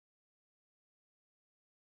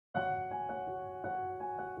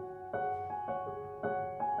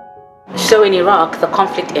So in Iraq, the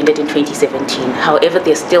conflict ended in 2017. However,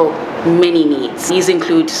 there's still many needs. These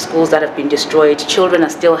include schools that have been destroyed. Children are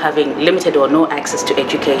still having limited or no access to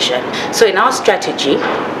education. So in our strategy,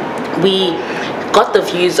 we got the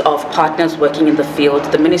views of partners working in the field,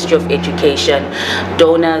 the Ministry of Education,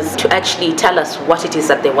 donors, to actually tell us what it is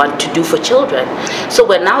that they want to do for children. So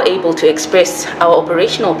we're now able to express our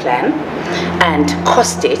operational plan and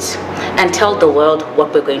cost it and tell the world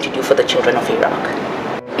what we're going to do for the children of Iraq.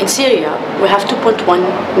 In Syria, we have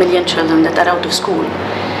 2.1 million children that are out of school.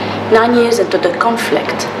 9 years into the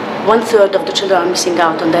conflict, 1/3 of the children are missing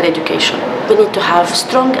out on their education. We need to have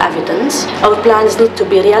strong evidence. Our plans need to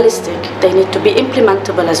be realistic. They need to be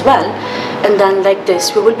implementable as well. And then like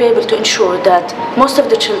this, we will be able to ensure that most of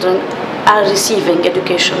the children are receiving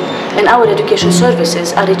education and our education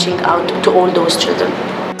services are reaching out to all those children.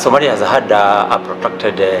 Somalia has had a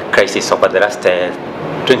protracted crisis over the last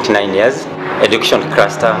 29 years. Education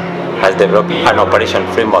cluster has developed an operation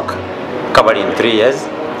framework covering 3 years,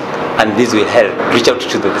 and this will help reach out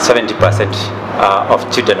to the 70% of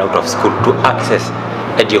children out of school to access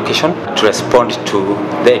education, to respond to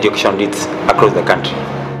the education needs across the country.